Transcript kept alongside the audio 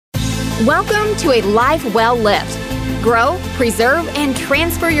Welcome to a life well lived. Grow, preserve, and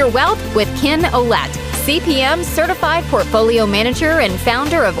transfer your wealth with Ken Ouellette, CPM Certified Portfolio Manager and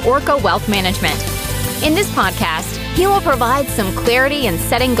founder of Orca Wealth Management. In this podcast, he will provide some clarity in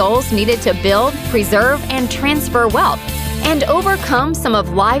setting goals needed to build, preserve, and transfer wealth, and overcome some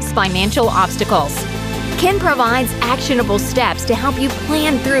of life's financial obstacles. Ken provides actionable steps to help you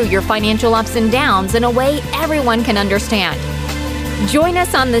plan through your financial ups and downs in a way everyone can understand. Join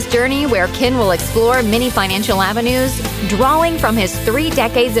us on this journey where Ken will explore many financial avenues, drawing from his 3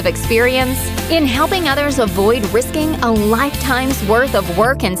 decades of experience in helping others avoid risking a lifetime's worth of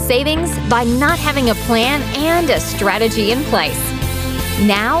work and savings by not having a plan and a strategy in place.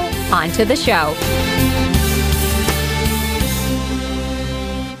 Now, on to the show.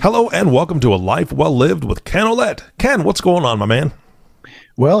 Hello and welcome to A Life Well Lived with Ken Ouellette. Ken, what's going on, my man?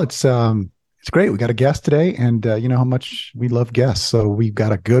 Well, it's great. We got a guest today, and you know how much we love guests, so we've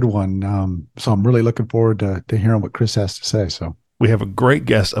got a good one. So I'm really looking forward to hearing what Chris has to say. So we have a great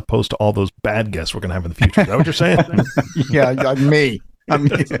guest opposed to all those bad guests we're going to have in the future. Is that what you're saying? Yeah, me.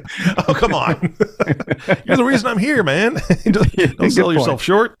 Oh, come on. You're the reason I'm here, man. Don't sell yourself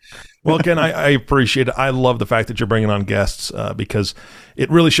short. Well, Ken, I appreciate it. I love the fact that you're bringing on guests because it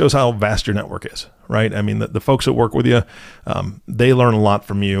really shows how vast your network is, right? I mean, the folks that work with you, they learn a lot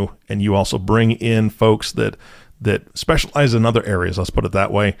from you, and you also bring in folks that specialize in other areas, let's put it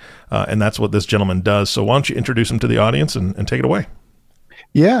that way, and that's what this gentleman does. So why don't you introduce him to the audience and take it away?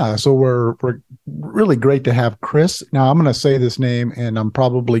 Yeah, so we're really great to have Chris. Now, I'm going to say this name, and I'm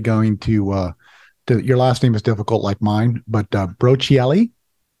probably going to your last name is difficult like mine, but Bracciale.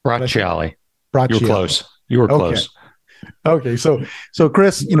 Bracciale. You were close. Close. Okay. So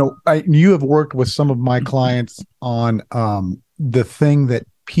Chris, you have worked with some of my clients on the thing that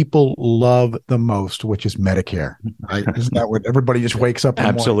people love the most, which is Medicare. Right? Isn't that what everybody just wakes up?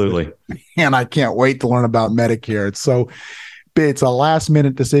 Absolutely. And I can't wait to learn about Medicare. It's a last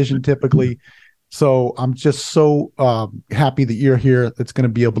minute decision typically. So I'm just so happy that you're here. That's going to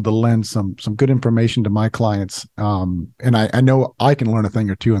be able to lend some good information to my clients. And I know I can learn a thing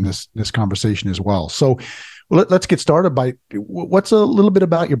or two in this conversation as well. So let's get started by what's a little bit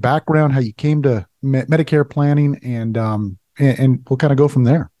about your background, how you came to Medicare planning, and we'll kind of go from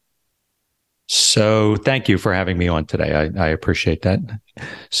there. So thank you for having me on today. I appreciate that.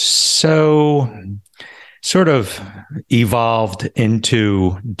 So sort of evolved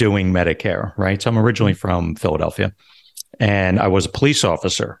into doing Medicare, right? So I'm originally from Philadelphia, and I was a police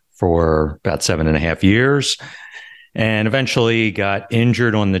officer for about 7.5 years, and eventually got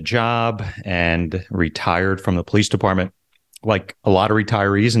injured on the job and retired from the police department. Like a lot of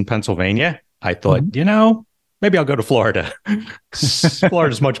retirees in Pennsylvania, I thought, maybe I'll go to Florida.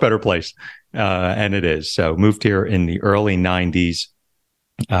 Florida's a much better place, and it is. So moved here in the early 90s.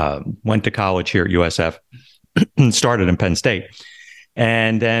 Went to college here at USF, started in Penn State,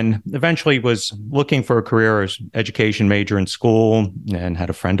 and then eventually was looking for a career as education major in school, and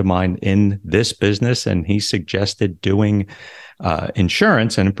had a friend of mine in this business, and he suggested doing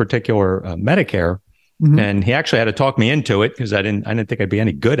insurance, and in particular Medicare. Mm-hmm. And he actually had to talk me into it because I didn't think I'd be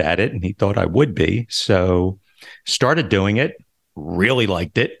any good at it, and he thought I would be. So started doing it, really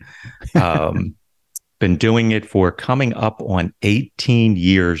liked it. Been doing it for coming up on 18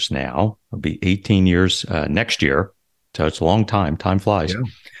 years now. It'll be 18 years next year. So it's a long time. Time flies.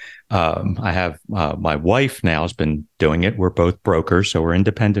 Yeah. I have my wife now has been doing it. We're both brokers, so we're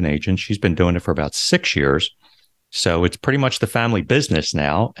independent agents. She's been doing it for about 6 years. So it's pretty much the family business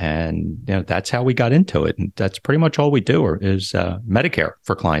now. And that's how we got into it. And that's pretty much all we do is Medicare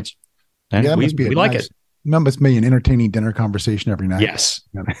for clients. And we like it. That must be an entertaining dinner conversation every night. Yes.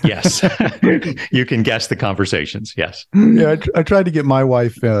 Yes. You can guess the conversations. Yes. Yeah. I tried to get my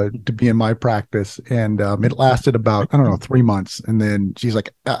wife to be in my practice, and it lasted about, 3 months. And then she's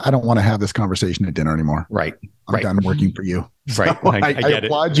like, I don't want to have this conversation at dinner anymore. Right. I'm done working for you. Right. So I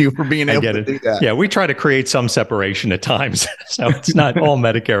applaud you for being able to do that. Yeah. We try to create some separation at times. So it's not all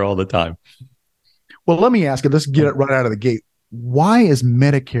Medicare all the time. Well, let me ask you, let's get it right out of the gate. Why is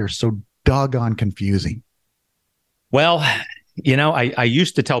Medicare so doggone confusing? Well, I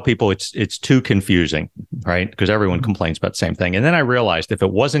used to tell people it's too confusing, right? Because everyone complains about the same thing. And then I realized if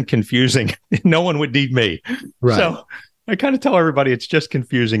it wasn't confusing, no one would need me. Right. So I kind of tell everybody it's just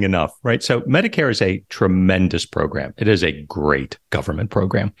confusing enough, right? So Medicare is a tremendous program. It is a great government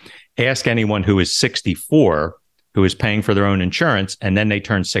program. Ask anyone who is 64 who is paying for their own insurance, and then they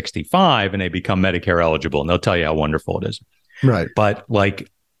turn 65 and they become Medicare eligible, and they'll tell you how wonderful it is. Right. But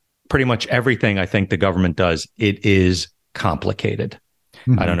like pretty much everything I think the government does, it is complicated.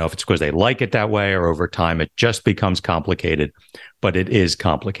 I don't know if it's because they like it that way or over time it just becomes complicated, but it is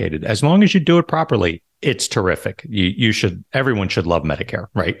complicated. As long as you do it properly, it's terrific. Everyone should love Medicare,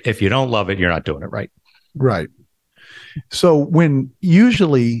 right? If you don't love it, you're not doing it right. Right. So when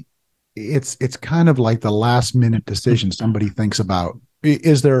usually it's kind of like the last minute decision somebody thinks about.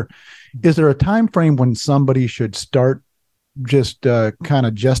 Is there a time frame when somebody should start just kind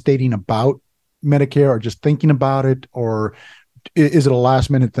of gestating about Medicare or just thinking about it, or is it a last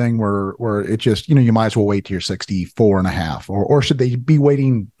minute thing where it just, you might as well wait till you're 64 and a half, or should they be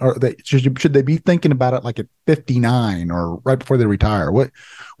waiting, or should they be thinking about it like at 59 or right before they retire?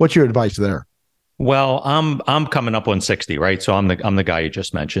 What's your advice there? Well, I'm coming up on 60, right? So I'm the guy you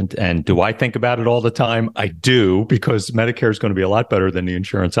just mentioned. And do I think about it all the time? I do, because Medicare is going to be a lot better than the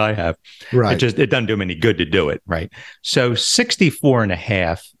insurance I have. Right. It doesn't do me any good to do it, right? So 64 and a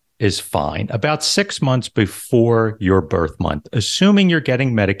half is fine. About 6 months before your birth month, assuming you're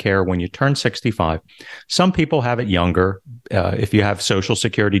getting Medicare when you turn 65. Some people have it younger. If you have Social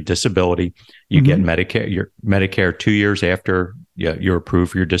Security disability, you get Your Medicare 2 years after you're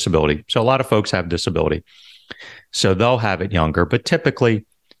approved for your disability. So a lot of folks have disability. So they'll have it younger. But typically,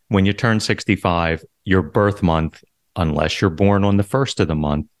 when you turn 65, your birth month, unless you're born on the first of the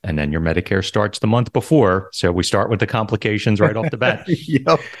month, and then your Medicare starts the month before. So we start with the complications right off the bat.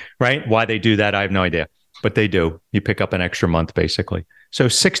 Yep. Right? Why they do that, I have no idea. But they do. You pick up an extra month, basically. So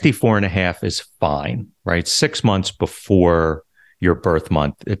 64 and a half is fine, right? 6 months before your birth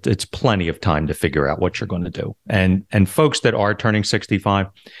month. It's plenty of time to figure out what you're going to do. And folks that are turning 65,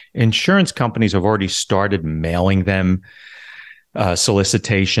 insurance companies have already started mailing them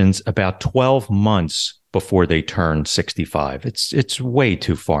solicitations about 12 months before they turn 65. It's way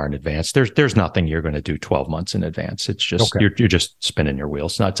too far in advance. There's nothing you're going to do 12 months in advance. It's just you're just spinning your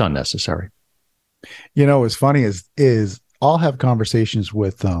wheels. It's unnecessary. What's funny is I'll have conversations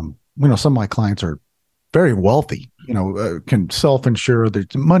with some of my clients are very wealthy, can self-insure. The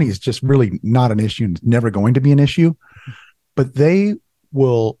money is just really not an issue and it's never going to be an issue, but they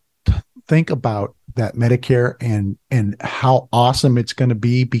will think about that Medicare and how awesome it's going to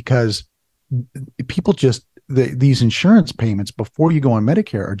be, because people these insurance payments before you go on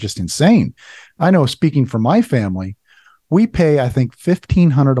Medicare are just insane. I know, speaking for my family, we pay, I think,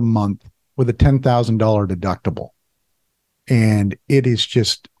 $1,500 a month with a $10,000 deductible. And it is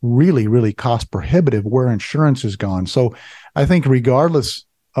just really, really cost prohibitive where insurance has gone. So I think regardless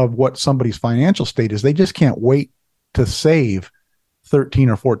of what somebody's financial state is, they just can't wait to save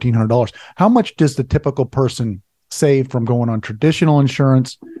 $1,300 or $1,400. How much does the typical person save from going on traditional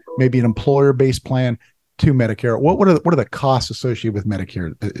insurance, maybe an employer-based plan, to Medicare? What are the costs associated with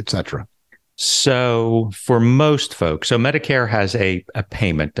Medicare, et cetera? So for most folks, Medicare has a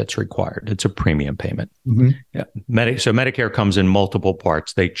payment that's required. It's a premium payment. Yeah. So Medicare comes in multiple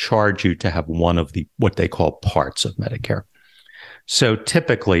parts. They charge you to have one of what they call parts of Medicare. So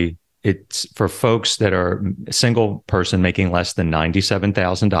typically, it's for folks that are a single person making less than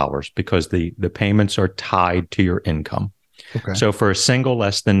 $97,000, because the payments are tied to your income. Okay. So for a single,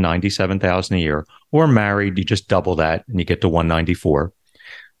 less than $97,000 a year, or married, you just double that and you get to $194,000.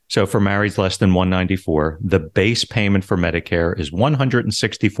 So for marrieds less than $194,000, the base payment for Medicare is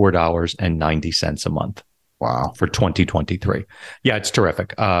 $164.90 a month. Wow. For 2023. Yeah, it's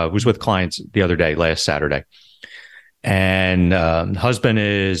terrific. I was with clients the other day, last Saturday. And husband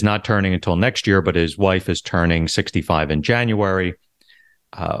is not turning until next year, but his wife is turning 65 in January.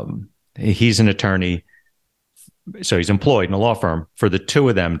 He's an attorney. So he's employed in a law firm. For the two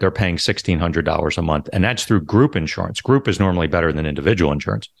of them, they're paying $1,600 a month. And that's through group insurance. Group is normally better than individual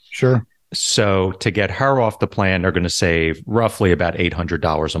insurance. Sure. So to get her off the plan, they're going to save roughly about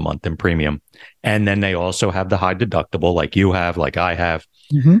 $800 a month in premium. And then they also have the high deductible, like you have, like I have.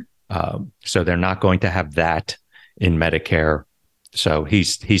 So they're not going to have that in Medicare. So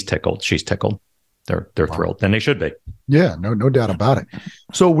he's tickled. She's tickled. They're thrilled. And they should be. Yeah, no doubt about it.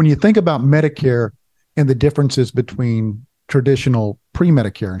 So when you think about Medicare and the differences between traditional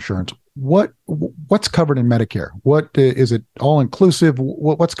pre-Medicare insurance, what's covered in Medicare? What is it all inclusive?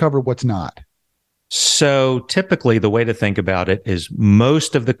 What's covered? What's not? So typically the way to think about it is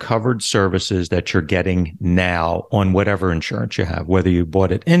most of the covered services that you're getting now on whatever insurance you have, whether you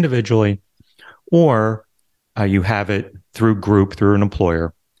bought it individually or you have it through group, through an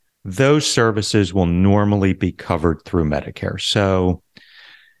employer, those services will normally be covered through Medicare. So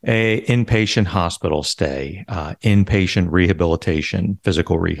a inpatient hospital stay, inpatient rehabilitation,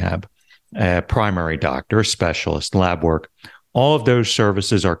 physical rehab, a primary doctor, a specialist, lab work, all of those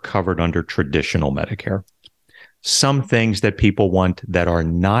services are covered under traditional Medicare. Some things that people want that are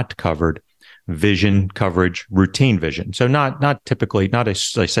not covered vision coverage, routine vision. So not typically, not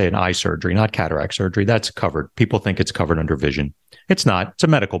as I say, an eye surgery, not cataract surgery. That's covered. People think it's covered under vision. It's not. It's a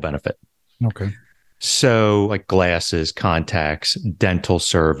medical benefit. Okay. So like glasses, contacts, dental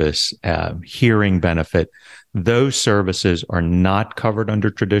service, hearing benefit, those services are not covered under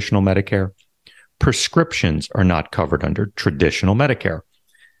traditional Medicare. Prescriptions are not covered under traditional Medicare.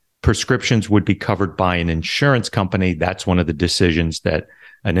 Prescriptions would be covered by an insurance company. That's one of the decisions that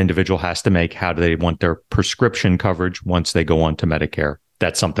an individual has to make. How do they want their prescription coverage once they go on to Medicare?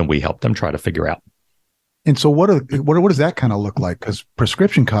 That's something we help them try to figure out. And so what does that kind of look like? Because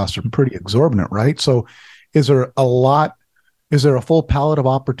prescription costs are pretty exorbitant, right? So is there a full palette of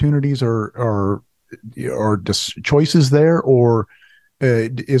opportunities or just choices there, or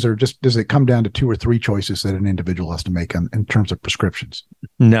does it come down to 2 or 3 choices that an individual has to make in terms of prescriptions?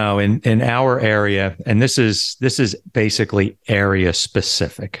 No, in our area, and this is basically area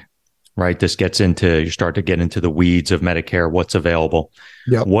specific, right? This you start to get into the weeds of Medicare, what's available,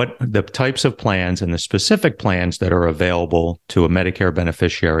 what the types of plans and the specific plans that are available to a Medicare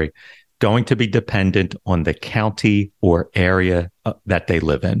beneficiary going to be dependent on the county or area that they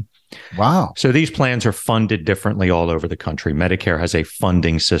live in. Wow. So these plans are funded differently all over the country. Medicare has a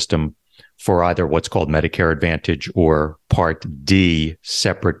funding system for either what's called Medicare Advantage or Part D,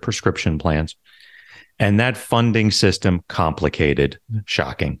 separate prescription plans. And that funding system, complicated,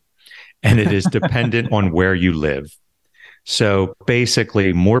 shocking. And it is dependent on where you live. So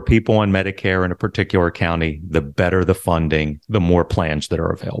basically, more people on Medicare in a particular county, the better the funding, the more plans that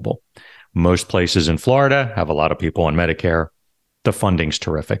are available. Most places in Florida have a lot of people on Medicare. The funding's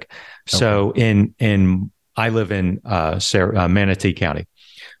terrific. Okay. So I live in Manatee County.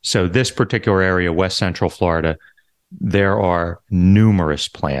 So this particular area, West Central Florida, there are numerous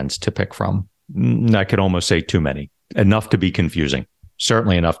plans to pick from. I could almost say too many, enough to be confusing.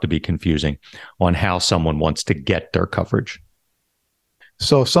 Certainly enough to be confusing on how someone wants to get their coverage.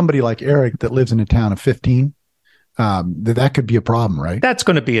 So somebody like Eric that lives in a town of 15, that could be a problem, right? That's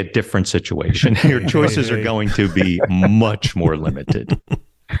going to be a different situation. Your choices are going to be much more limited.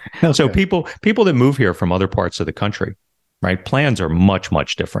 Okay. So people that move here from other parts of the country, right? Plans are much,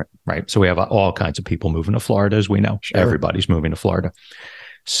 much different, right? So we have all kinds of people moving to Florida, as we know. Sure. Everybody's moving to Florida.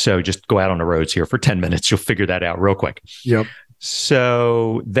 So just go out on the roads here for 10 minutes. You'll figure that out real quick. Yep.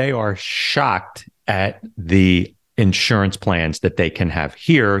 So they are shocked at the insurance plans that they can have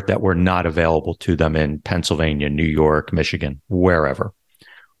here that were not available to them in Pennsylvania, New York, Michigan, wherever.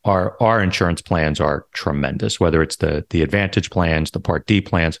 Our insurance plans are tremendous, whether it's the Advantage plans, the Part D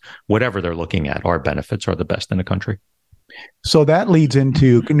plans, whatever they're looking at, our benefits are the best in the country. So that leads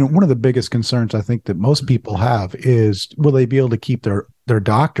into one of the biggest concerns I think that most people have is, will they be able to keep their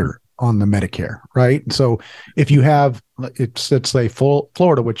doctor on the Medicare, right? So if you have, let's say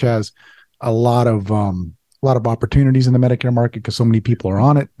Florida, which has a lot of opportunities in the Medicare market because so many people are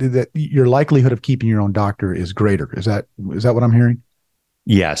on it, that your likelihood of keeping your own doctor is greater. Is that what I'm hearing?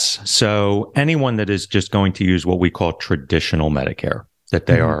 Yes. So anyone that is just going to use what we call traditional Medicare, that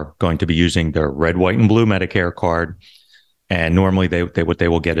they are going to be using their red, white, and blue Medicare card, and normally what they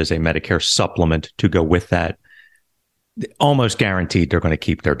will get is a Medicare supplement to go with that. Almost guaranteed they're going to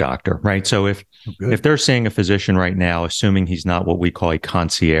keep their doctor, right? So if they're seeing a physician right now, assuming he's not what we call a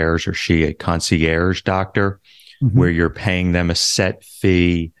concierge or she a concierge doctor, where you're paying them a set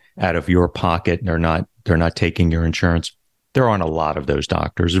fee out of your pocket, they're not taking your insurance. There aren't a lot of those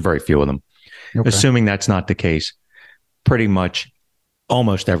doctors. There's very few of them. Okay. Assuming that's not the case, pretty much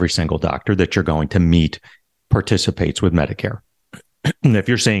almost every single doctor that you're going to meet participates with Medicare. And if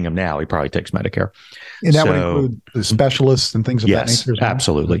you're seeing him now, he probably takes Medicare. And that would include the specialists and things of that nature? Yes,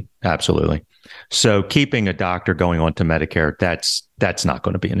 absolutely. Absolutely. So keeping a doctor going on to Medicare, that's not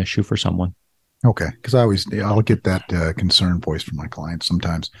going to be an issue for someone. Okay. Because I'll get that concern voiced from my clients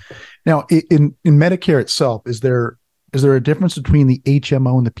sometimes. Now, in Medicare itself, is there a difference between the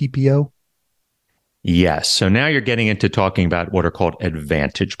HMO and the PPO? Yes. So now you're getting into talking about what are called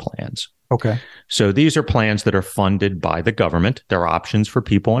Advantage plans. Okay. So these are plans that are funded by the government. They're options for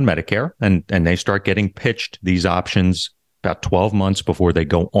people on Medicare, and they start getting pitched these options about 12 months before they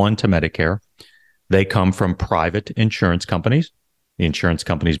go on to Medicare. They come from private insurance companies. The insurance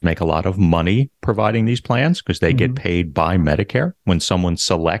companies make a lot of money providing these plans because they get paid by Medicare when someone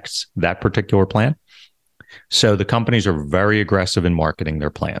selects that particular plan. So the companies are very aggressive in marketing their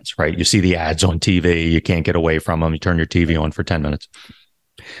plans, right? You see the ads on TV. You can't get away from them. You turn your TV on for 10 minutes.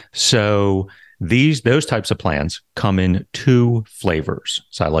 So those types of plans come in 2 flavors,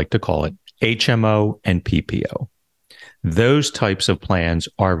 so I like to call it HMO and PPO. Those types of plans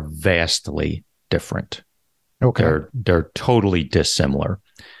are vastly different. Okay. They're totally dissimilar.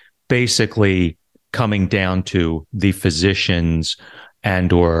 basically coming down to the physicians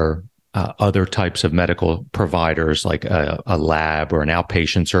and or other types of medical providers like a lab or an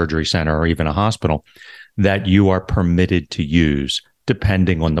outpatient surgery center or even a hospital that you are permitted to use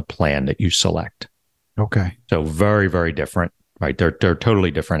depending on the plan that you select. Okay. So very, very different, right? They're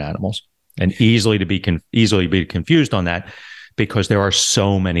totally different animals, and easily be confused on that because there are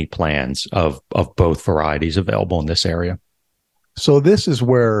so many plans of both varieties available in this area. So this is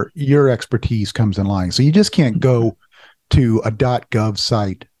where your expertise comes in line. So you just can't go to a .gov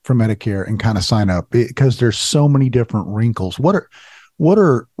site for Medicare and kind of sign up because there's so many different wrinkles. What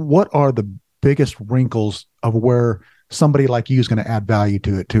are the biggest wrinkles of where somebody like you is going to add value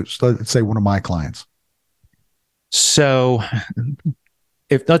to it? So let's say one of my clients. So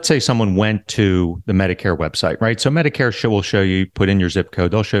if let's say someone went to the Medicare website, right? So Medicare will show you, put in your zip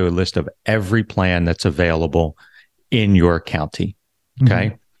code, they'll show you a list of every plan that's available in your county. Okay.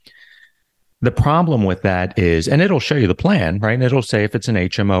 Mm-hmm. The problem with that is, and it'll show you the plan, right? And it'll say if it's an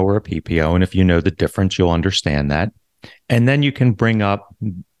HMO or a PPO. And if you know the difference, you'll understand that. And then you can bring up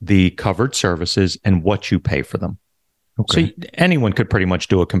the covered services and what you pay for them. Okay. So anyone could pretty much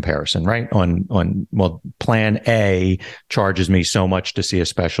do a comparison, right? Well, plan A charges me so much to see a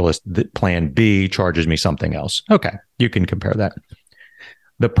specialist. Plan B charges me something else. Okay. You can compare that.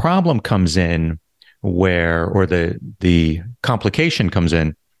 The problem comes in or the complication comes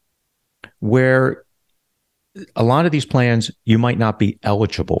in where a lot of these plans, you might not be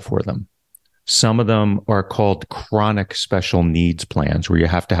eligible for them. Some of them are called chronic special needs plans, where you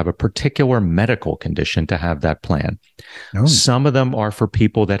have to have a particular medical condition to have that plan. Oh. Some of them are for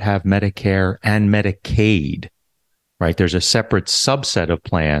people that have Medicare and Medicaid, right? There's a separate subset of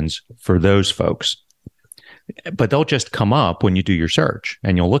plans for those folks. But they'll just come up when you do your search,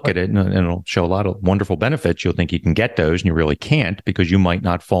 and you'll look at it and it'll show a lot of wonderful benefits. You'll think you can get those, and you really can't because you might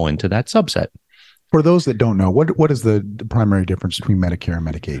not fall into that subset. For those that don't know, what is the primary difference between Medicare and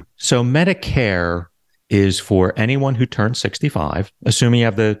Medicaid? So Medicare is for anyone who turns 65, assuming you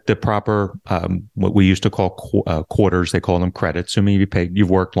have the proper, what we used to call quarters. They call them credits. Assuming you've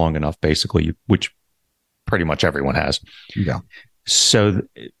worked long enough, basically, which pretty much everyone has. Yeah. So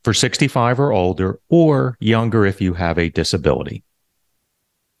for 65 or older, or younger if you have a disability.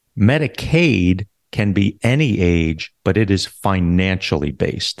 Medicaid can be any age, but it is financially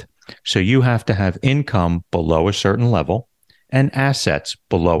based. So you have to have income below a certain level and assets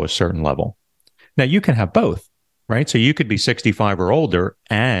below a certain level. Now you can have both, right? So you could be 65 or older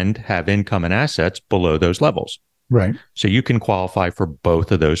and have income and assets below those levels. Right. So you can qualify for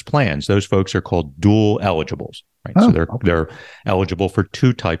both of those plans. Those folks are called dual eligibles, right? So they're eligible for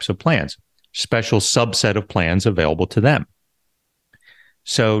two types of plans, special subset of plans available to them.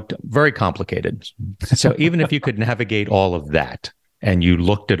 So very complicated. So even if you could navigate all of that and you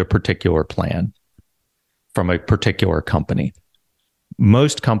looked at a particular plan from a particular company,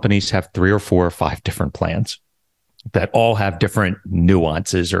 most companies have 3 or 4 or 5 different plans that all have different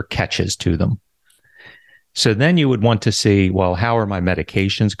nuances or catches to them. So then you would want to see, well, how are my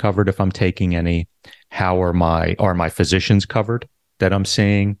medications covered if I'm taking any? How are my physicians covered that I'm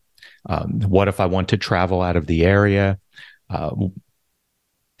seeing? What if I want to travel out of the area? And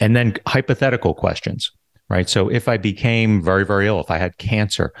then hypothetical questions, right? So if I became very, very ill, if I had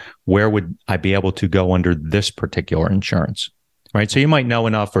cancer, where would I be able to go under this particular insurance, right? So you might know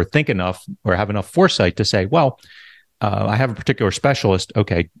enough or think enough or have enough foresight to say, well, I have a particular specialist.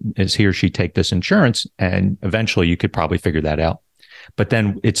 Okay, is he or she take this insurance? And eventually you could probably figure that out. But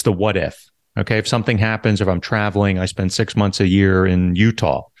then it's the what if. Okay, if something happens, if I'm traveling, I spend 6 months a year in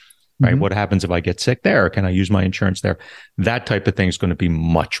Utah, right? Mm-hmm. What happens if I get sick there? Can I use my insurance there? That type of thing is going to be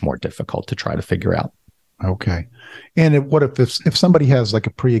much more difficult to try to figure out. Okay. And what if somebody has like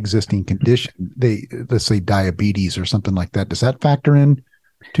a pre-existing condition, let's say diabetes or something like that, does that factor in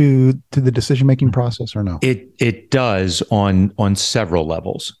to the decision-making process or no? It does on several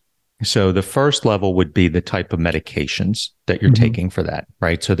levels. So the first level would be the type of medications that you're mm-hmm. taking for that,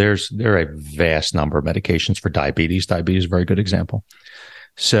 right? So there are a vast number of medications for diabetes. Diabetes is a very good example.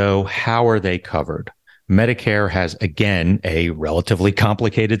 So how are they covered? Medicare has, again, a relatively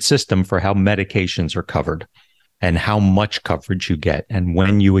complicated system for how medications are covered and how much coverage you get and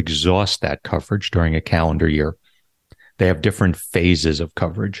when you exhaust that coverage during a calendar year. They have different phases of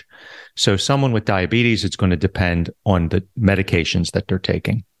coverage. So someone with diabetes, it's going to depend on the medications that they're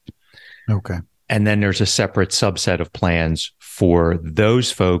taking. Okay. And then there's a separate subset of plans for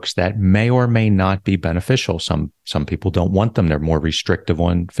those folks that may or may not be beneficial. Some people don't want them. They're more restrictive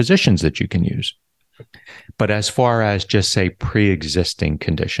on physicians that you can use. But as far as just say pre-existing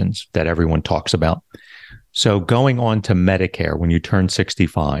conditions that everyone talks about. So going on to Medicare, when you turn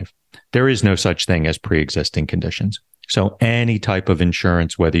 65, there is no such thing as pre-existing conditions. So any type of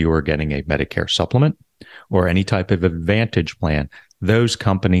insurance, whether you are getting a Medicare supplement or any type of Advantage plan, those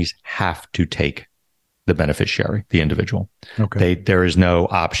companies have to take the beneficiary, the individual. Okay. There is no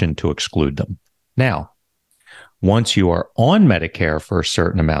option to exclude them. Now, once you are on Medicare for a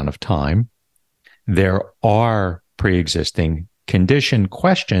certain amount of time, there are pre-existing condition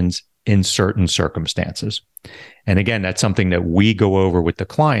questions in certain circumstances. And again, that's something that we go over with the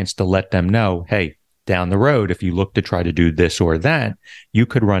clients to let them know, hey, down the road, if you look to try to do this or that, you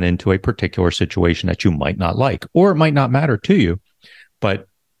could run into a particular situation that you might not like, or it might not matter to you. But,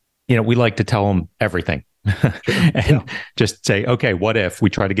 we like to tell them everything. And just say, okay, what if? We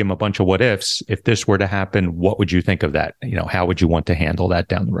try to give them a bunch of what ifs. If this were to happen, what would you think of that? How would you want to handle that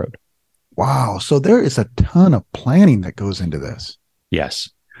down the road? Wow. So there is a ton of planning that goes into this. Yes.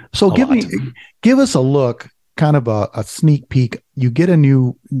 So give us a look, kind of a sneak peek. You get a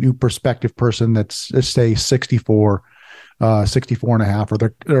new prospective person that's, let's say 64 and a half, or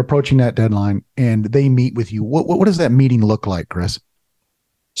they're approaching that deadline, and they meet with you. What does that meeting look like, Chris?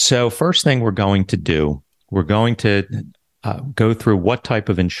 So first thing we're going to do, we're going to go through what type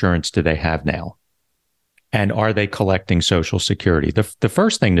of insurance do they have now? And are they collecting Social Security? The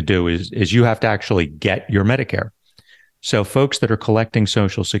first thing to do is you have to actually get your Medicare. So folks that are collecting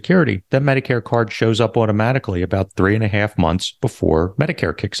Social Security, that Medicare card shows up automatically about 3.5 months before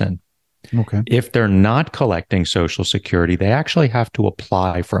Medicare kicks in. Okay. If they're not collecting Social Security, they actually have to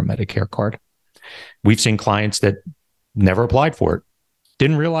apply for a Medicare card. We've seen clients that never applied for it.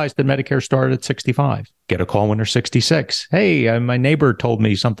 Didn't realize that Medicare started at 65. Get a call when they're 66. Hey, my neighbor told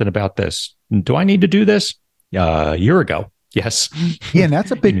me something about this. Do I need to do this? A year ago. Yes. Yeah, and that's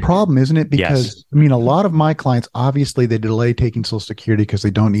a big problem, isn't it? Because, yes. A lot of my clients, obviously, they delay taking Social Security because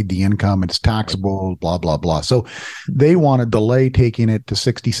they don't need the income. It's taxable, blah, blah, blah. So they want to delay taking it to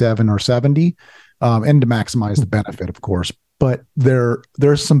 67 or 70 and to maximize the benefit, of course. But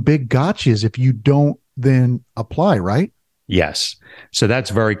there's some big gotchas if you don't then apply, right? Yes. So that's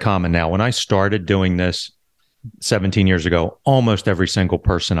very common now. When I started doing this 17 years ago, almost every single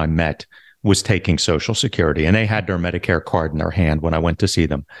person I met was taking Social Security, and they had their Medicare card in their hand when I went to see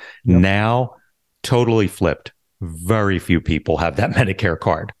them. Yep. Now, totally flipped. Very few people have that Medicare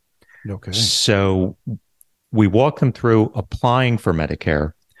card. Okay. So we walk them through applying for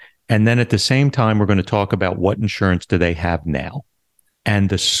Medicare, and then at the same time, we're going to talk about what insurance do they have now and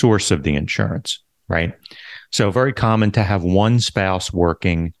the source of the insurance, right? So very common to have one spouse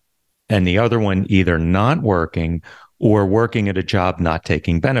working and the other one either not working or working at a job not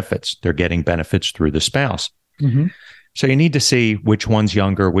taking benefits. They're getting benefits through the spouse. Mm-hmm. So you need to see which one's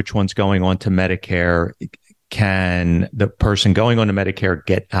younger, which one's going on to Medicare. Can the person going on to Medicare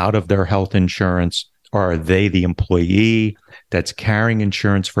get out of their health insurance? Or are they the employee that's carrying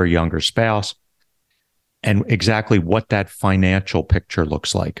insurance for a younger spouse? And exactly what that financial picture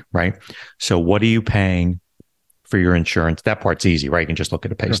looks like, right? So what are you paying for your insurance? That part's easy, right? You can just look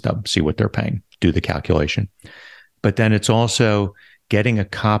at a pay stub, see what they're paying, do the calculation. But then it's also getting a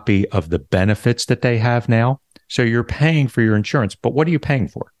copy of the benefits that they have now. So you're paying for your insurance, but what are you paying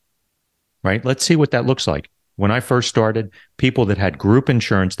for, right? Let's see what that looks like. When I first started, people that had group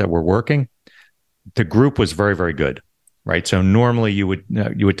insurance that were working, the group was very, very good, right? So normally you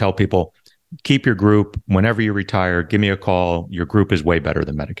would tell people, keep your group. Whenever you retire, give me a call. Your group is way better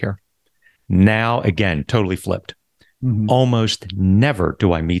than Medicare. Now, again, totally flipped. Mm-hmm. Almost never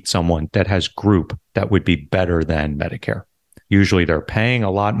do I meet someone that has group that would be better than Medicare. Usually they're paying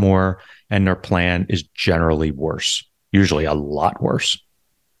a lot more and their plan is generally worse, usually a lot worse.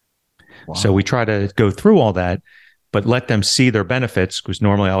 Wow. So we try to go through all that, but let them see their benefits, because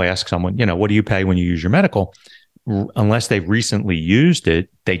normally I'll ask someone, what do you pay when you use your medical? Unless they've recently used it,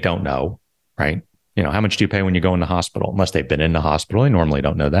 they don't know, right? How much do you pay when you go in the hospital? Unless they've been in the hospital, they normally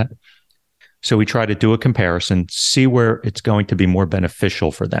don't know that. So we try to do a comparison, see where it's going to be more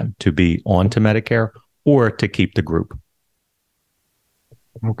beneficial for them to be onto Medicare or to keep the group.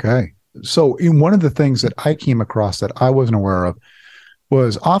 Okay. So one of the things that I came across that I wasn't aware of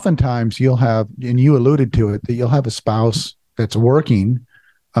was oftentimes you'll have, and you alluded to it, that you'll have a spouse that's working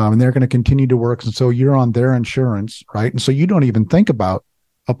and they're going to continue to work. And so you're on their insurance, right? And so you don't even think about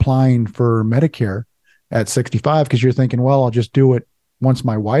applying for Medicare at 65 because you're thinking, well, I'll just do it once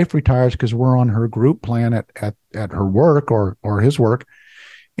my wife retires because we're on her group plan at her work or his work.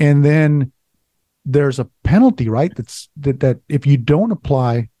 And then there's a penalty, right? That if you don't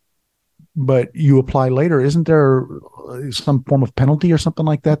apply, but you apply later, isn't there some form of penalty or something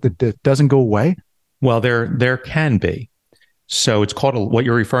like that doesn't go away? Well, there can be. So it's called what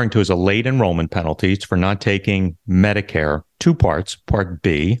you're referring to as a late enrollment penalty. It's for not taking Medicare, two parts. Part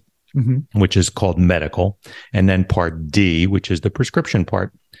B which is called medical, and then Part D, which is the prescription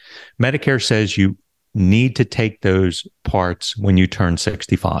part. Medicare says you need to take those parts when you turn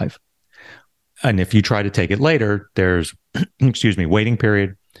 65. And if you try to take it later, there's, waiting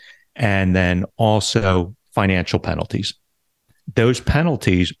period, and then also financial penalties. Those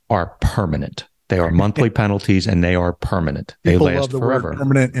penalties are permanent. They are monthly penalties, and they are permanent. They People last love the forever. Word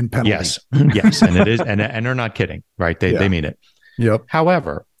permanent and penalty. Yes, and it is, and they're not kidding, right? They mean it. Yep.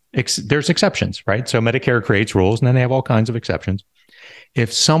 However, there's exceptions, right? So Medicare creates rules, and then they have all kinds of exceptions.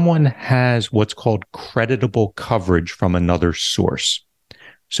 If someone has what's called creditable coverage from another source,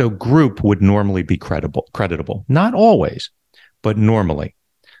 so group would normally be creditable, not always, but normally.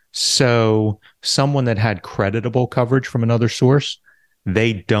 So someone that had creditable coverage from another source,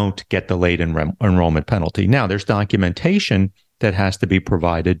 they don't get the late enrollment penalty. Now, there's documentation that has to be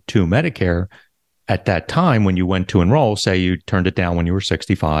provided to Medicare at that time when you went to enroll. Say you turned it down when you were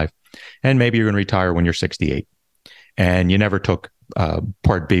 65, and maybe you're going to retire when you're 68, and you never took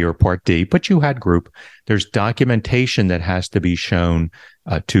Part B or Part D, but you had group. There's documentation that has to be shown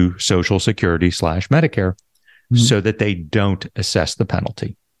to Social Security / Medicare so that they don't assess the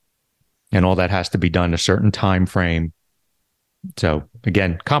penalty. And all that has to be done a certain time frame. So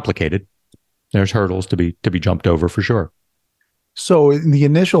again, complicated. There's hurdles to be jumped over for sure. So in the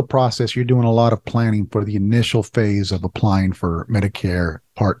initial process, you're doing a lot of planning for the initial phase of applying for Medicare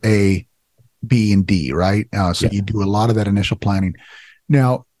Part A, B, and D, right? You do a lot of that initial planning.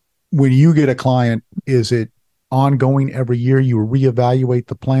 Now, when you get a client, is it ongoing every year? You reevaluate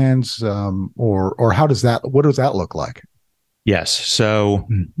the plans, or what does that look like? Yes. So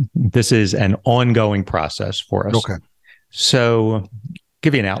this is an ongoing process for us. Okay. So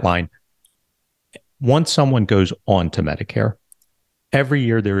give you an outline. Once someone goes on to Medicare, every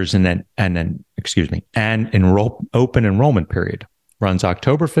year there is an open enrollment period. Runs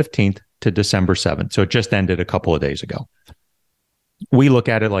October 15th to December 7th. So it just ended a couple of days ago. We look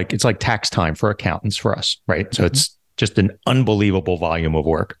at it like it's like tax time for accountants for us, right? So it's just an unbelievable volume of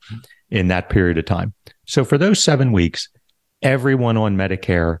work in that period of time. So for those 7 weeks, everyone on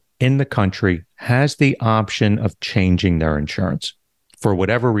Medicare in the country has the option of changing their insurance for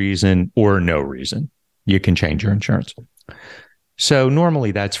whatever reason or no reason. You can change your insurance. So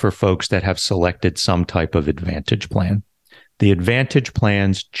normally that's for folks that have selected some type of Advantage plan. The Advantage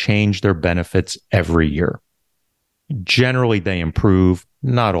plans change their benefits every year. Generally, they improve,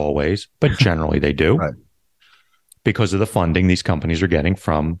 not always, but generally they do, right, because of the funding these companies are getting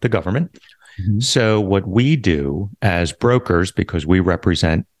from the government. So what we do as brokers, because we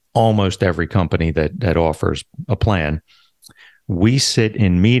represent almost every company that offers a plan, we sit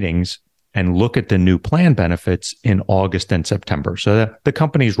in meetings and look at the new plan benefits in August and September. So the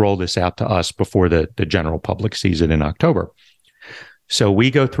companies roll this out to us before the general public sees it in October. So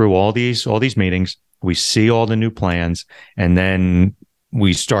we go through all these meetings, we see all the new plans, and then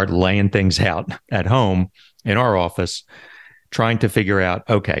we start laying things out at home in our office, trying to figure out,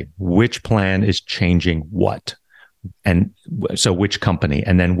 okay, which plan is changing what? And so which company,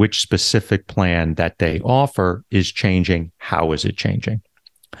 and then which specific plan that they offer is changing, how is it changing?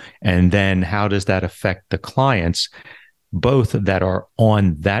 And then how does that affect the clients, both that are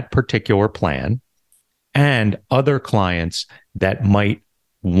on that particular plan and other clients that might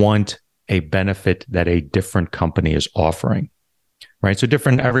want a benefit that a different company is offering, right? So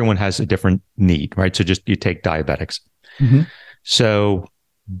everyone has a different need, right? So just you take diabetics. So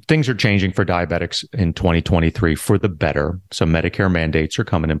things are changing for diabetics in 2023 for the better. So Medicare mandates are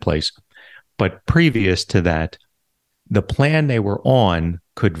coming in place. But previous to that, the plan they were on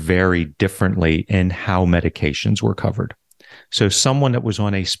could vary differently in how medications were covered. So someone that was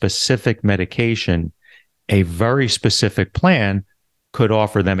on a specific medication, a very specific plan could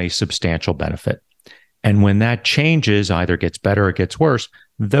offer them a substantial benefit. And when that changes, either gets better or it gets worse,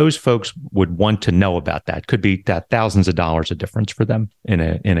 those folks would want to know about that. Could be that thousands of dollars of difference for them in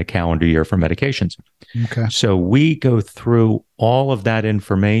a calendar year for medications. Okay. So we go through all of that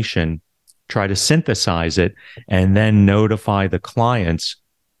information, try to synthesize it, and then notify the clients,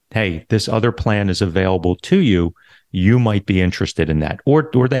 hey, this other plan is available to you. You might be interested in that, or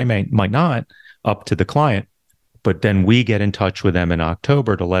they might not, up to the client. But then we get in touch with them in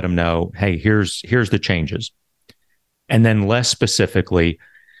October to let them know, hey, here's the changes. And then less specifically,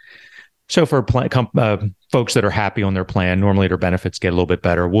 so for folks that are happy on their plan, normally their benefits get a little bit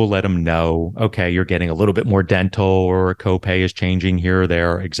better. We'll let them know, okay, you're getting a little bit more dental, or a copay is changing here or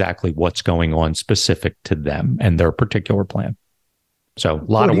there, exactly what's going on specific to them and their particular plan. So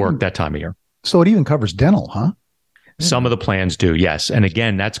a lot of work that time of year. So it even covers dental, huh? Some of the plans do, yes. And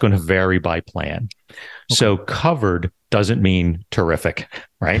again, that's going to vary by plan. Okay. So covered doesn't mean terrific,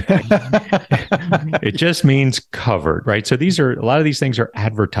 right? It just means covered, right? So a lot of these things are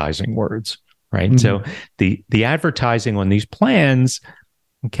advertising words, right? So the advertising on these plans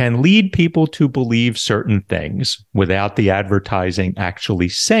can lead people to believe certain things without the advertising actually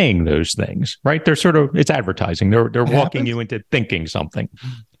saying those things, right? It's advertising. They're walking you into thinking something.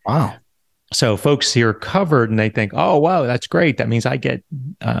 Wow. So folks hear covered and they think, oh, wow, that's great. That means I get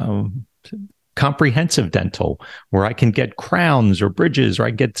comprehensive dental, where I can get crowns or bridges, or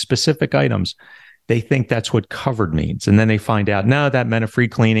I get specific items. They think that's what covered means. And then they find out, no, that meant a free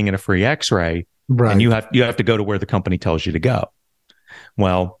cleaning and a free x-ray. Right. And you have to go to where the company tells you to go.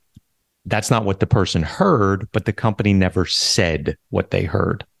 Well, that's not what the person heard, but the company never said what they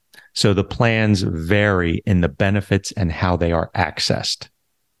heard. So the plans vary in the benefits and how they are accessed.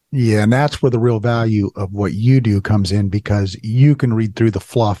 Yeah, and that's where the real value of what you do comes in, because you can read through the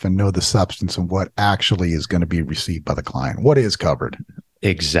fluff and know the substance of what actually is going to be received by the client, what is covered.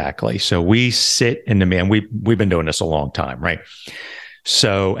 Exactly. So we sit in the man. We've been doing this a long time, right?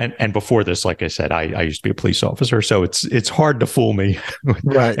 So, and before this, like I said, I used to be a police officer, so it's hard to fool me.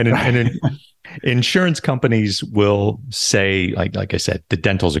 Right. and insurance companies will say, like I said, the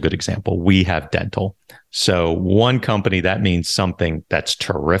dental is a good example. We have dental. So one company, that means something that's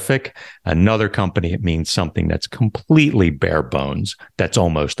terrific. Another company, it means something that's completely bare bones, that's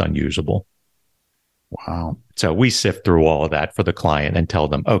almost unusable. Wow. So we sift through all of that for the client and tell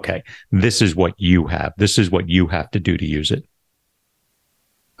them, okay, this is what you have. This is what you have to do to use it.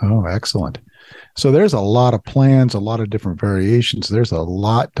 Oh, excellent. So there's a lot of plans, a lot of different variations. There's a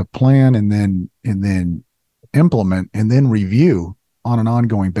lot to plan and then implement and then review on an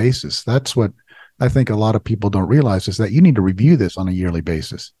ongoing basis. That's what I think a lot of people don't realize, is that you need to review this on a yearly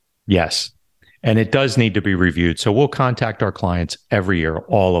basis. Yes. And it does need to be reviewed. So we'll contact our clients every year,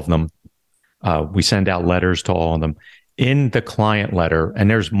 all of them. We send out letters to all of them. In the client letter, and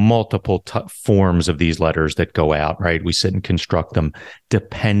there's multiple forms of these letters that go out, right? We sit and construct them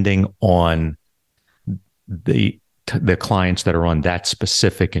depending on the clients that are on that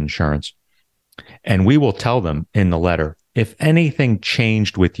specific insurance. And we will tell them in the letter, if anything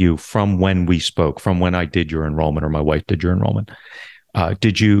changed with you from when we spoke, from when I did your enrollment or my wife did your enrollment,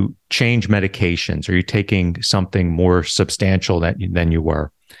 did you change medications? Are you taking something more substantial than you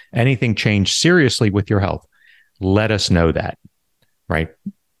were? Anything changed seriously with your health? Let us know that, right?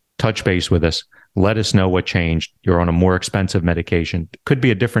 Touch base with us. Let us know what changed. You're on a more expensive medication. Could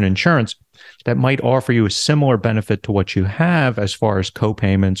be a different insurance that might offer you a similar benefit to what you have as far as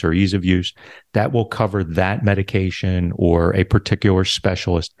co-payments or ease of use that will cover that medication or a particular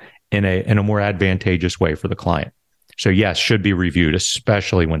specialist in a more advantageous way for the client. So yes, should be reviewed,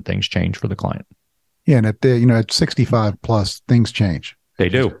 especially when things change for the client. Yeah, and at 65 plus, things change. They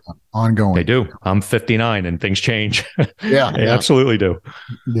do. Ongoing. They do. I'm 59 and things change. Yeah. They absolutely do.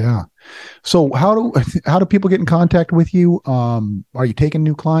 Yeah. So how do people get in contact with you? Are you taking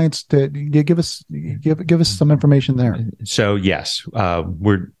new clients? Give us some information there. So yes,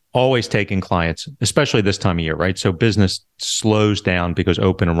 we're always taking clients, especially this time of year, right? So business slows down because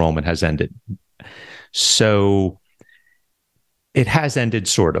open enrollment has ended. So it has ended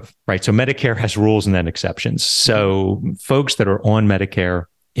sort of, right? So Medicare has rules and then exceptions. So folks that are on Medicare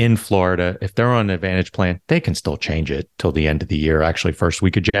in Florida, if they're on an Advantage plan, they can still change it till the end of the year, actually first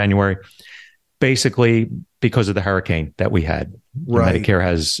week of January, basically because of the hurricane that we had. Right. Medicare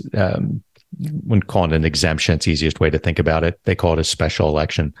has, when calling it an exemption, it's the easiest way to think about it. They call it a special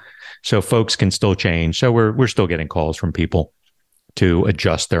election. So folks can still change. So we're still getting calls from people to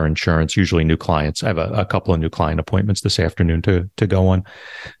adjust their insurance, usually new clients. I have a couple of new client appointments this afternoon to go on.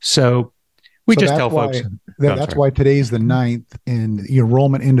 So we just tell folks. That's why today's the 9th and your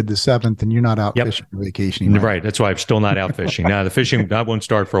enrollment ended the 7th and you're not out fishing or vacationing. Right. That's why I'm still not out fishing. Now the fishing, that won't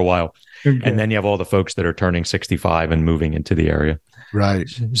start for a while. Okay. And then you have all the folks that are turning 65 and moving into the area. Right.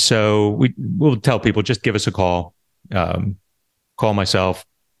 So we'll tell people, just give us a call, call myself,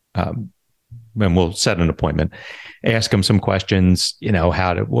 and we'll set an appointment. Ask them some questions,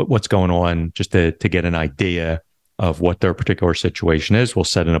 what's going on, just to get an idea of what their particular situation is. We'll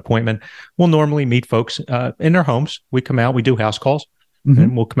set an appointment. We'll normally meet folks in their homes. We come out, we do house calls,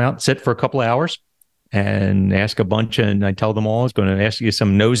 and we'll come out and sit for a couple of hours and ask a bunch. And I tell them all, I was going to ask you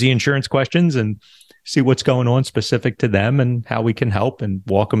some nosy insurance questions and see what's going on specific to them and how we can help and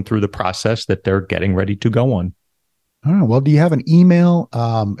walk them through the process that they're getting ready to go on. Oh, well, do you have an email,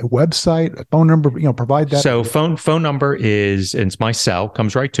 a website, a phone number? Provide that. So phone number is, and it's my cell,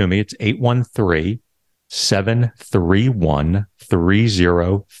 comes right to me. It's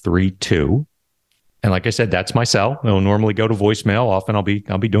 813-731-3032. And like I said, that's my cell. It'll normally go to voicemail. Often I'll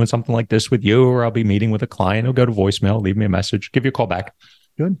be doing something like this with you, or I'll be meeting with a client. It'll go to voicemail, leave me a message, give you a call back.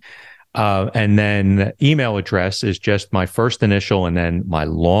 Good. And then the email address is just my first initial and then my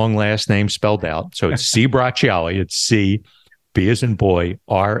long last name spelled out. So it's C Bracciale. It's C, B as in boy,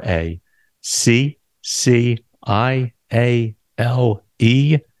 RACCIALE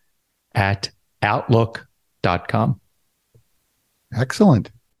at outlook.com.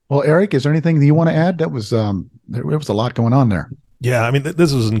 Excellent. Well, Eric, is there anything that you want to add? That was there was a lot going on there. Yeah, I mean,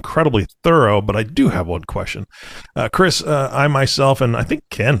 this was incredibly thorough, but I do have one question. Chris, I myself, and I think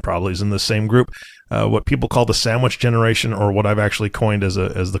Ken probably is in the same group, what people call the sandwich generation, or what I've actually coined as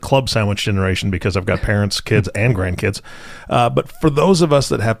the club sandwich generation, because I've got parents, kids, and grandkids. But for those of us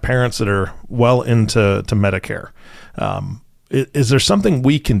that have parents that are well into Medicare, is there something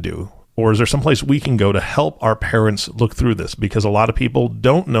we can do? Or is there someplace we can go to help our parents look through this? Because a lot of people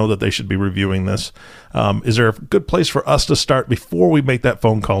don't know that they should be reviewing this. Is there a good place for us to start before we make that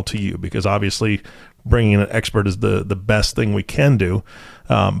phone call to you? Because obviously bringing in an expert is the best thing we can do.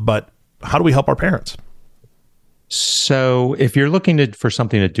 But how do we help our parents? So if you're looking for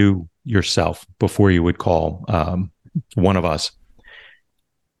something to do yourself before you would call one of us,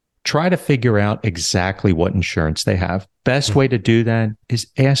 try to figure out exactly what insurance they have. Best way to do that is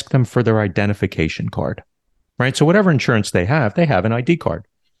ask them for their identification card, right? So whatever insurance they have an ID card.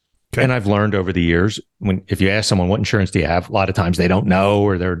 Okay. And I've learned over the years, if you ask someone, what insurance do you have? A lot of times they don't know,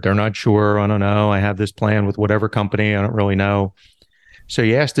 or they're not sure. I don't know. I have this plan with whatever company. I don't really know. So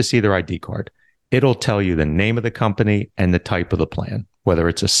you ask to see their ID card. It'll tell you the name of the company and the type of the plan, whether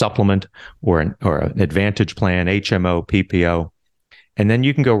it's a supplement or an Advantage plan, HMO, PPO. And then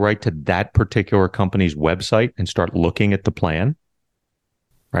you can go right to that particular company's website and start looking at the plan,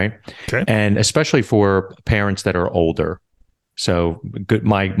 right? Okay. And especially for parents that are older. So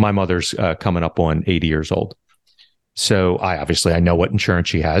my mother's coming up on 80 years old. So I know what insurance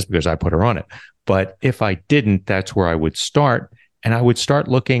she has because I put her on it. But if I didn't, that's where I would start. And I would start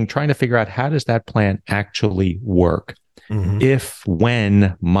trying to figure out, how does that plan actually work? If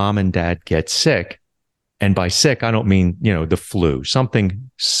when mom and dad get sick, and by sick, I don't mean, the flu,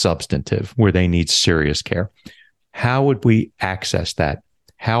 something substantive where they need serious care. How would we access that?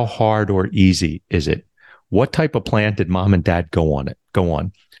 How hard or easy is it? What type of plan did mom and dad go on?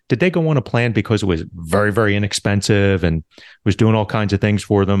 Did they go on a plan because it was very, very inexpensive and was doing all kinds of things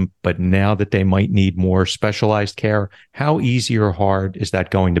for them, but now that they might need more specialized care, how easy or hard is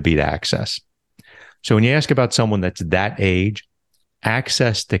that going to be to access? So when you ask about someone that's that age,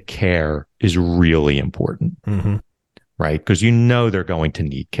 access to care is really important, right? Because they're going to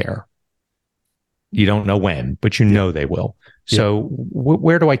need care. You don't know when, but they will. Yeah. So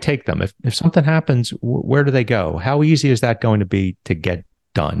where do I take them? If something happens, where do they go? How easy is that going to be to get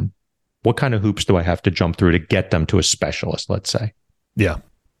done? What kind of hoops do I have to jump through to get them to a specialist, let's say? Yeah.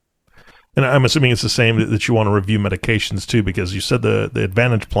 And I'm assuming it's the same that you want to review medications too, because you said the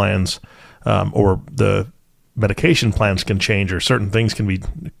Advantage plans or the medication plans can change, or certain things can be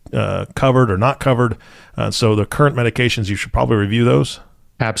covered or not covered. So the current medications, you should probably review those.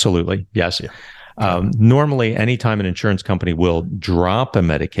 Absolutely. Yes. Yeah. Normally, anytime an insurance company will drop a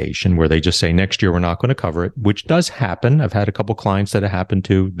medication where they just say, next year, we're not going to cover it, which does happen. I've had a couple clients that it happened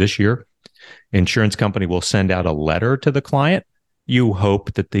to this year. Insurance company will send out a letter to the client. You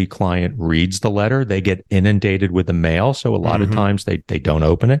hope that the client reads the letter. They get inundated with the mail. So a lot of times they don't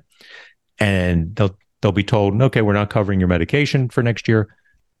open it, and they'll be told, okay, we're not covering your medication for next year.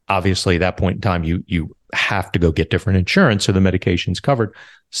 Obviously, at that point in time, you have to go get different insurance so the medication's covered.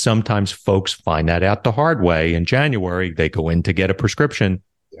 Sometimes folks find that out the hard way. In January, they go in to get a prescription.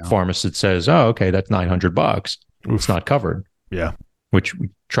 Yeah. Pharmacist says, oh, okay, that's $900. It's not covered. Yeah. Which we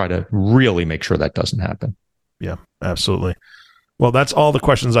try to really make sure that doesn't happen. Yeah, absolutely. Well, that's all the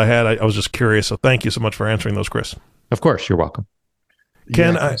questions I had. I was just curious. So thank you so much for answering those, Chris. Of course, you're welcome.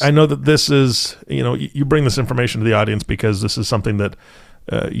 Ken, I know that this is, you bring this information to the audience because this is something that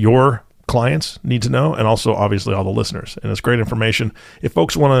your clients need to know, and also obviously all the listeners. And it's great information. If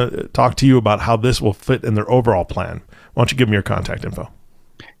folks want to talk to you about how this will fit in their overall plan, why don't you give them your contact info?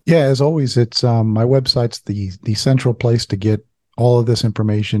 Yeah, as always, it's my website's the central place to get all of this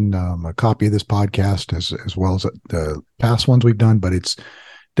information, a copy of this podcast as well as the past ones we've done, but it's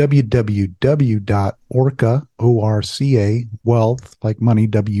www.orca, O-R-C-A, wealth, like money,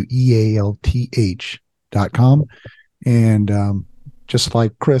 WEALTH.com. And just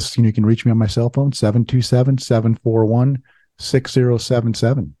like Chris, you can reach me on my cell phone,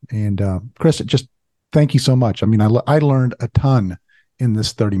 727-741-6077. And Chris, just thank you so much. I mean, I learned a ton in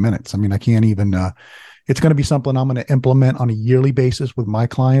this 30 minutes. I mean, I can't even, it's going to be something I'm going to implement on a yearly basis with my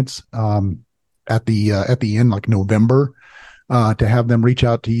clients. at the end, like November, to have them reach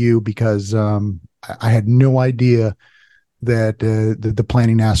out to you, because I had no idea that the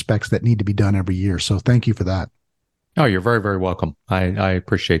planning aspects that need to be done every year. So thank you for that. Oh, you're very, very welcome. I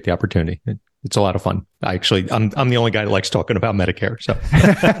appreciate the opportunity. It's a lot of fun. I'm the only guy that likes talking about Medicare, so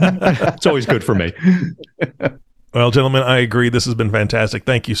it's always good for me. Well, gentlemen, I agree. This has been fantastic.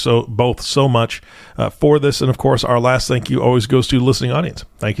 Thank you both so much for this. And of course, our last thank you always goes to the listening audience.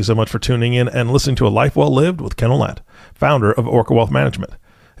 Thank you so much for tuning in and listening to A Life Well Lived with Ken Ouellette, founder of Orca Wealth Management.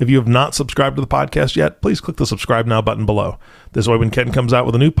 If you have not subscribed to the podcast yet, please click the subscribe now button below. This way, when Ken comes out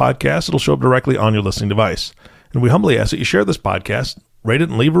with a new podcast, it'll show up directly on your listening device. And we humbly ask that you share this podcast, rate it,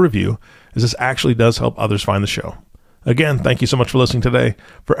 and leave a review, as this actually does help others find the show. Again, thank you so much for listening today.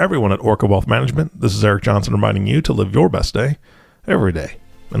 For everyone at Orca Wealth Management, this is Eric Johnson reminding you to live your best day every day.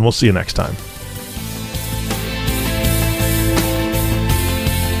 And we'll see you next time.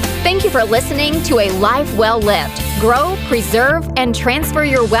 Thank you for listening to A Life Well Lived. Grow, preserve, and transfer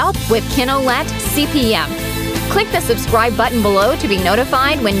your wealth with Ken Ouellette, CPM. Click the subscribe button below to be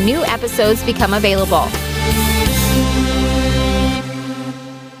notified when new episodes become available.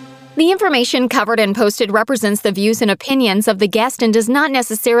 The information covered and posted represents the views and opinions of the guest and does not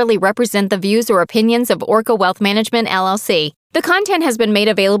necessarily represent the views or opinions of Orca Wealth Management, LLC. The content has been made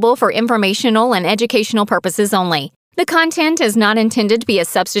available for informational and educational purposes only. The content is not intended to be a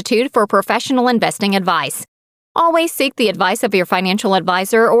substitute for professional investing advice. Always seek the advice of your financial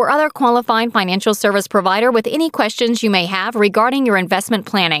advisor or other qualified financial service provider with any questions you may have regarding your investment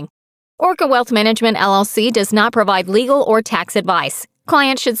planning. Orca Wealth Management, LLC does not provide legal or tax advice.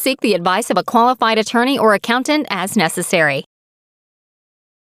 Clients should seek the advice of a qualified attorney or accountant as necessary.